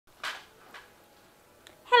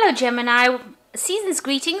Hello Gemini, season's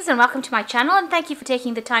greetings and welcome to my channel, and thank you for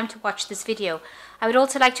taking the time to watch this video. I would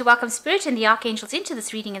also like to welcome Spirit and the Archangels into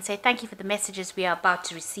this reading and say thank you for the messages we are about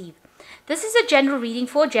to receive. This is a general reading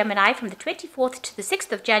for Gemini from the 24th to the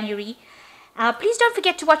 6th of January. Please don't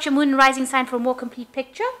forget to watch your moon and rising sign for a more complete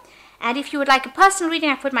picture. And if you would like a personal reading,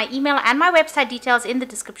 I put my email and my website details in the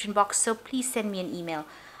description box, so please send me an email.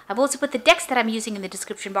 I've also put the decks that I'm using in the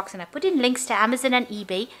description box, and I put in links to Amazon and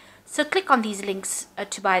eBay, so click on these links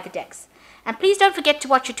to buy the decks. And please don't forget to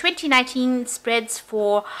watch your 2019 spreads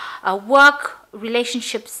for work,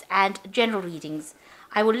 relationships, and general readings.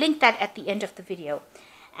 I will link that at the end of the video.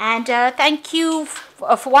 And thank you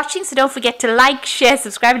for watching. So don't forget to like, share,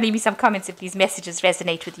 subscribe, and leave me some comments if these messages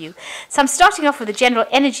resonate with you. So I'm starting off with a general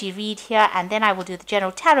energy read here, and then I will do the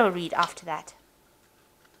general tarot read after that.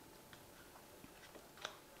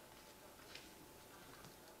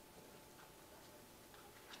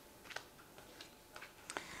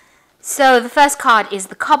 So the first card is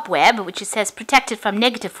the Cobweb, which it says protected from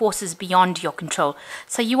negative forces beyond your control.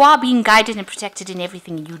 So you are being guided and protected in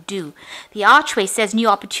everything you do. The Archway says new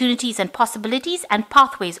opportunities and possibilities and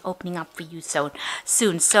pathways opening up for you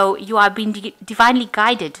soon. So you are being divinely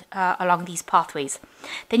guided along these pathways.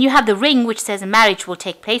 Then you have the Ring, which says a marriage will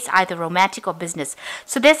take place, either romantic or business.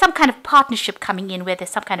 So there's some kind of partnership coming in where there's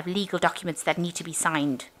some kind of legal documents that need to be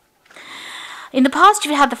signed. In the past,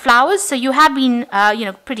 you had the Flowers, so you have been,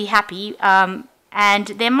 pretty happy, and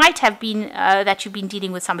there might have been that you've been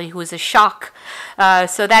dealing with somebody who is a shark,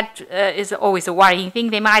 so that is always a worrying thing.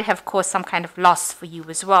 They might have caused some kind of loss for you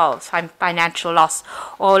as well, some financial loss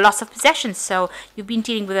or loss of possessions, so you've been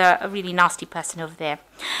dealing with a really nasty person over there.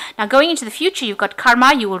 Now, going into the future, you've got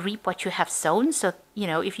Karma. You will reap what you have sown, so,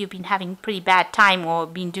 if you've been having pretty bad time or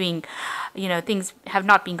been doing, things have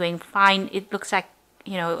not been going fine, it looks like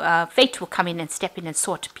fate will come in and step in and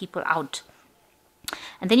sort people out.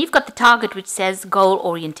 And then you've got the Target, which says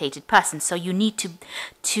goal-orientated person. So you need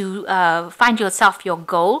to find yourself your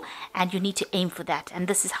goal, and you need to aim for that. And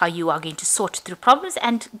this is how you are going to sort through problems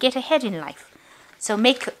and get ahead in life. So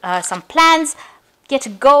make some plans, get a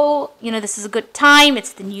goal. This is a good time.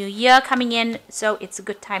 It's the new year coming in, so it's a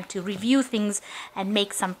good time to review things and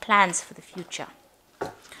make some plans for the future.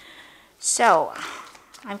 So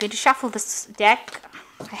I'm going to shuffle this deck.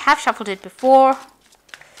 I have shuffled it before.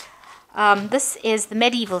 This is the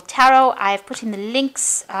Medieval Tarot. I've put in the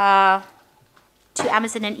links to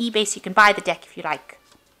Amazon and eBay, so you can buy the deck if you like.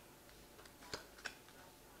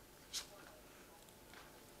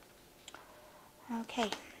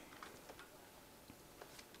 Okay.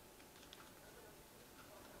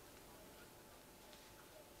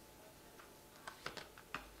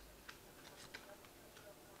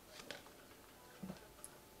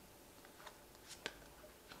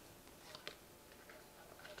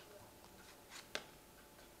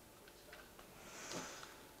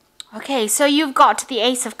 Okay, so you've got the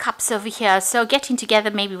Ace of Cups over here. So getting together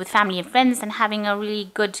maybe with family and friends and having a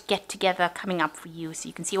really good get-together coming up for you. So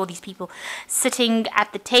you can see all these people sitting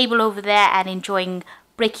at the table over there and enjoying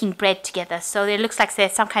breaking bread together. So it looks like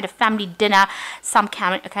there's some kind of family dinner, some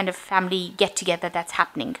kind of family get-together that's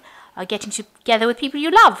happening. Getting together with people you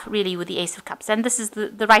love, really, with the Ace of Cups. And this is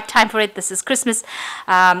the right time for it. This is Christmas,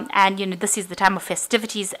 and this is the time of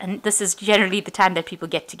festivities, and this is generally the time that people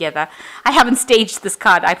get together. I haven't staged this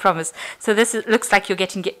card, I promise. So this looks like you're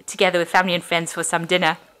getting together with family and friends for some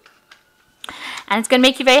dinner. And it's going to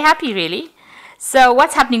make you very happy, really. So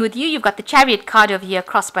what's happening with you? You've got the Chariot card over here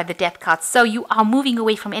crossed by the Death card. So you are moving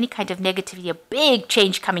away from any kind of negativity, a big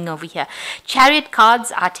change coming over here. Chariot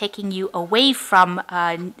cards are taking you away from,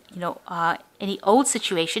 any old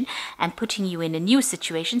situation and putting you in a new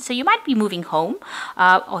situation. So you might be moving home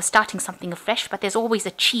or starting something afresh, but there's always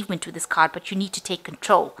achievement with this card, but you need to take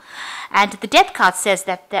control. And the Death card says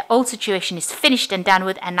that the old situation is finished and done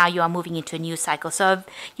with, and now you are moving into a new cycle. So,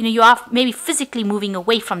 you are maybe physically moving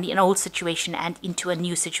away from an old situation and into a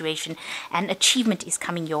new situation, and achievement is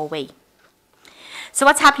coming your way. So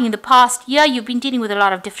what's happening in the past year? You've been dealing with a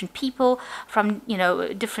lot of different people from,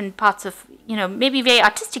 different parts of, maybe very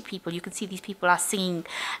artistic people. You can see these people are singing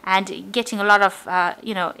and getting a lot of,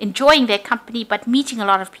 enjoying their company, but meeting a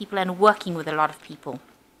lot of people and working with a lot of people.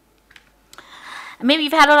 And maybe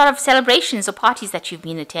you've had a lot of celebrations or parties that you've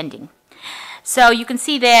been attending. So you can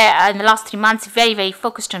see there in the last 3 months, very, very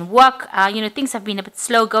focused on work. Things have been a bit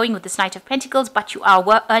slow going with this Knight of Pentacles, but you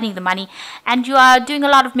are earning the money, and you are doing a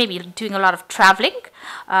lot of traveling,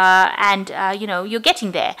 and you're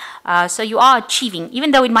getting there. So you are achieving,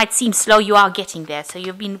 even though it might seem slow, you are getting there. So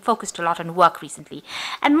you've been focused a lot on work recently,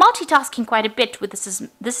 and multitasking quite a bit with this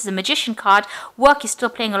is a Magician card. Work is still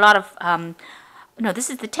playing a lot of no, this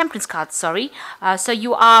is the Temperance card, sorry. So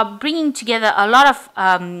you are bringing together a lot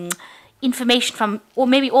of information from, or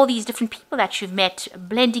maybe all these different people that you've met,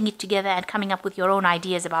 blending it together and coming up with your own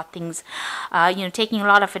ideas about things, taking a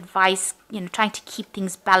lot of advice, trying to keep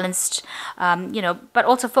things balanced, but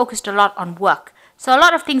also focused a lot on work. So a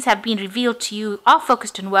lot of things have been revealed to you, are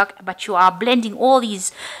focused on work, but you are blending all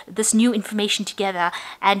this new information together,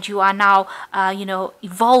 and you are now,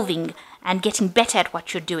 evolving and getting better at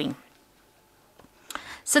what you're doing.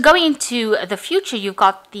 So going into the future, you've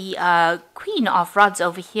got the Queen of Rods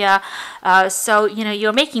over here. So,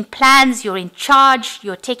 you're making plans, you're in charge,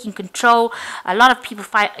 you're taking control. A lot of people,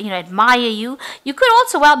 admire you. You could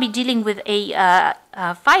also well be dealing with a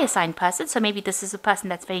fire sign person. So maybe this is a person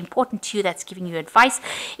that's very important to you, that's giving you advice.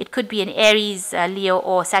 It could be an Aries, Leo,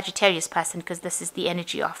 or Sagittarius person, because this is the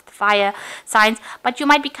energy of the fire signs. But you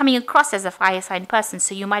might be coming across as a fire sign person.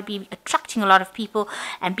 So you might be attracting a lot of people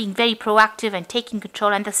and being very proactive and taking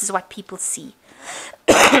control. And this is what people see.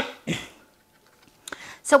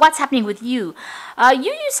 So what's happening with you?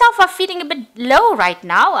 You yourself are feeling a bit low right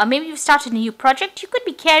now. Maybe you've started a new project. You could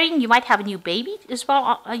be caring. You might have a new baby as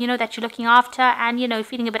well, that you're looking after. And,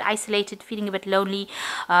 feeling a bit isolated, feeling a bit lonely,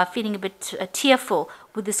 feeling a bit tearful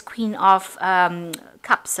with this Queen of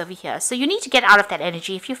Cups over here. So you need to get out of that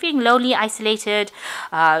energy. If you're feeling lonely, isolated,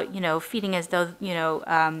 feeling as though,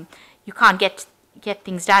 you can't get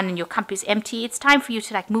things done and your cup is empty, it's time for you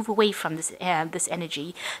to move away from this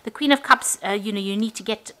energy. The Queen of Cups, you need to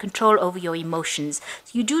get control over your emotions.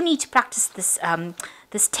 So you do need to practice this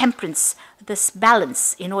this temperance, this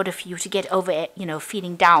balance, in order for you to get over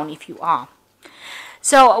feeling down if you are.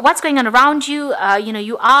 So what's going on around you?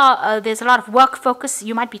 You are, there's a lot of work focus.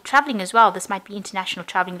 You might be traveling as well. This might be international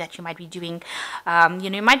traveling that you might be doing.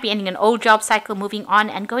 You might be ending an old job cycle, moving on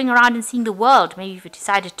and going around and seeing the world. Maybe you've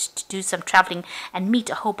decided to do some traveling and meet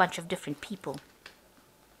a whole bunch of different people.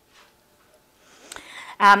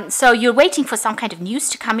 So you're waiting for some kind of news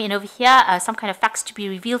to come in over here, some kind of facts to be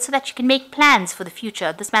revealed so that you can make plans for the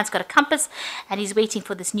future. This man's got a compass and he's waiting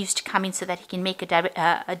for this news to come in so that he can make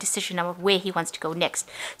a decision of where he wants to go next.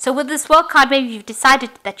 So with this World card, maybe you've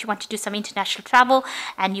decided that you want to do some international travel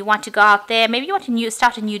and you want to go out there. Maybe you want to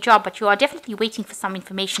start a new job, but you are definitely waiting for some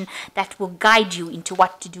information that will guide you into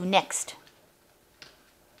what to do next.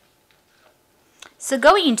 So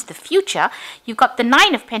going into the future, you've got the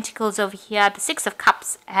Nine of Pentacles over here, the Six of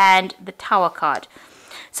Cups, and the Tower card.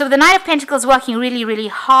 So the Nine of Pentacles working really, really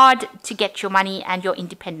hard to get your money and your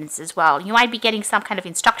independence as well. You might be getting some kind of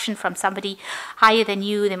instruction from somebody higher than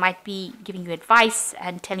you. They might be giving you advice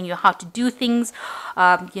and telling you how to do things.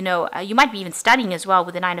 You might be even studying as well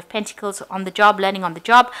with the Nine of Pentacles on the job, learning on the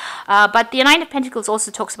job. But the Nine of Pentacles also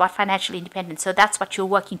talks about financial independence. So that's what you're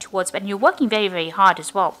working towards. But you're working very, very hard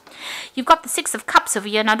as well. You've got the Six of Cups over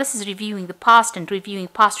here. Now this is reviewing the past and reviewing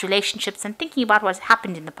past relationships and thinking about what's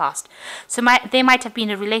happened in the past. So there might have been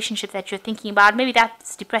a relationship that you're thinking about. Maybe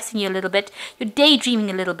that's depressing you a little bit. You're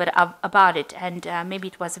daydreaming a little bit about it, and maybe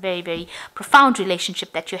it was a very, very profound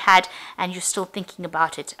relationship that you had and you're still thinking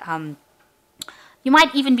about it. You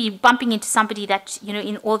might even be bumping into somebody that,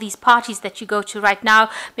 in all these parties that you go to right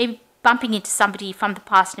now, maybe bumping into somebody from the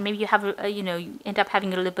past, and maybe you have you end up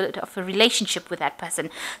having a little bit of a relationship with that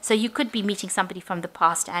person. So you could be meeting somebody from the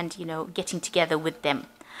past and getting together with them.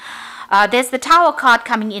 There's the Tower card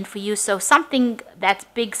coming in for you, so something that's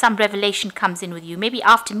big, some revelation comes in with you. Maybe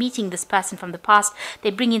after meeting this person from the past,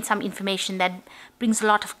 they bring in some information that brings a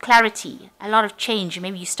lot of clarity, a lot of change.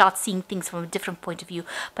 Maybe you start seeing things from a different point of view,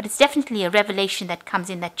 but it's definitely a revelation that comes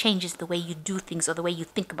in that changes the way you do things or the way you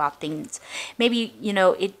think about things. Maybe,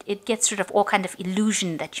 it gets rid of all kind of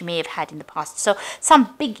illusion that you may have had in the past. So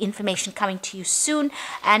some big information coming to you soon,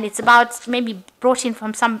 and it's about maybe brought in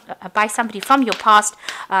from by somebody from your past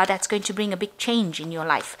that's going to bring a big change in your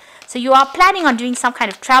life. So you are planning on doing some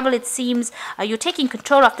kind of travel, it seems. You're taking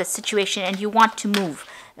control of the situation and you want to move.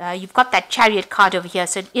 You've got that Chariot card over here,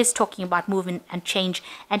 so it is talking about movement and change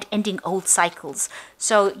and ending old cycles.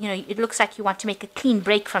 So, it looks like you want to make a clean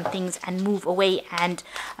break from things and move away and,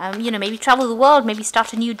 maybe travel the world, maybe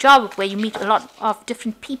start a new job where you meet a lot of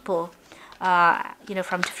different people,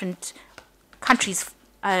 from different countries,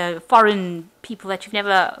 foreign people that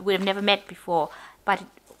would have never met before. But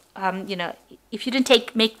if you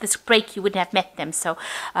didn't make this break, you wouldn't have met them. So,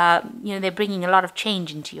 they're bringing a lot of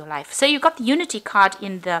change into your life. So you've got the Unity card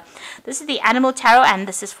this is the Animal Tarot, and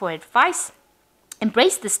this is for advice.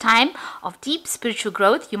 Embrace this time of deep spiritual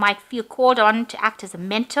growth. You might feel called on to act as a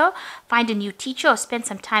mentor, find a new teacher, or spend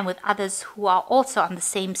some time with others who are also on the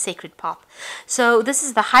same sacred path. So this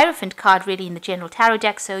is the Hierophant card really in the General Tarot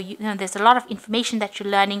deck. So you know there's a lot of information that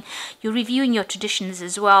you're learning. You're reviewing your traditions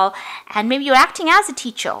as well. And maybe you're acting as a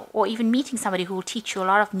teacher or even meeting somebody who will teach you a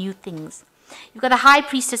lot of new things. You've got the High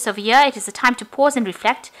Priestess over here. It is a time to pause and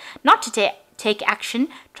reflect, not to take action.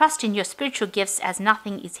 Trust in your spiritual gifts as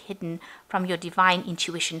nothing is hidden from your divine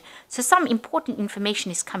intuition. So some important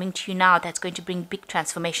information is coming to you now that's going to bring big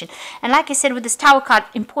transformation. And like I said with this Tower card,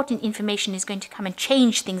 important information is going to come and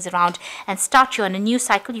change things around and start you on a new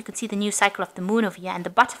cycle. You can see the new cycle of the moon over here, and the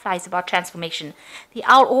butterfly is about transformation. The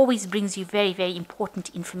owl always brings you very, very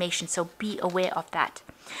important information, so be aware of that.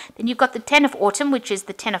 Then you've got the 10 of Autumn, which is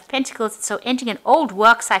the 10 of Pentacles. So ending an old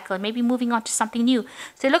work cycle and maybe moving on to something new.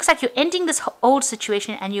 So it looks like you're ending this old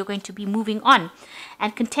situation and you're going to be moving on.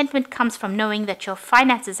 And contentment comes from knowing that your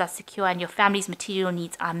finances are secure and your family's material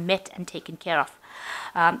needs are met and taken care of.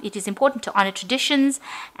 It is important to honor traditions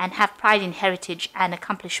and have pride in heritage and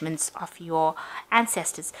accomplishments of your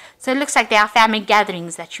ancestors. So it looks like there are family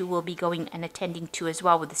gatherings that you will be going and attending to as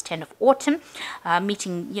well with this 10 of Autumn,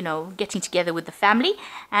 meeting, you know, getting together with the family,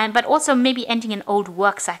 but also maybe ending an old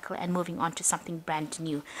work cycle and moving on to something brand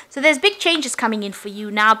new. So there's big changes coming in for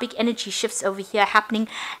you now, big energy shifts over here happening,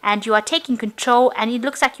 and you are taking control, and it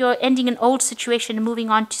looks like you're ending an old situation and moving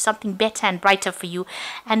on to something better and brighter for you,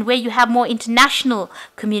 and where you have more international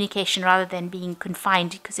communication rather than being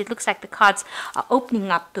confined, because it looks like the cards are opening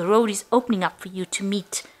up, the road is opening up for you to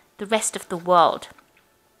meet the rest of the world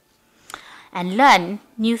and learn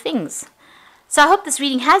new things. So I hope this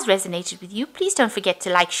reading has resonated with you. Please don't forget to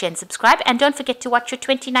like, share and subscribe, and don't forget to watch your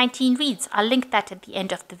 2019 reads. I'll link that at the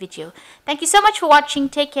end of the video. Thank you so much for watching.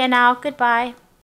 Take care now. Goodbye.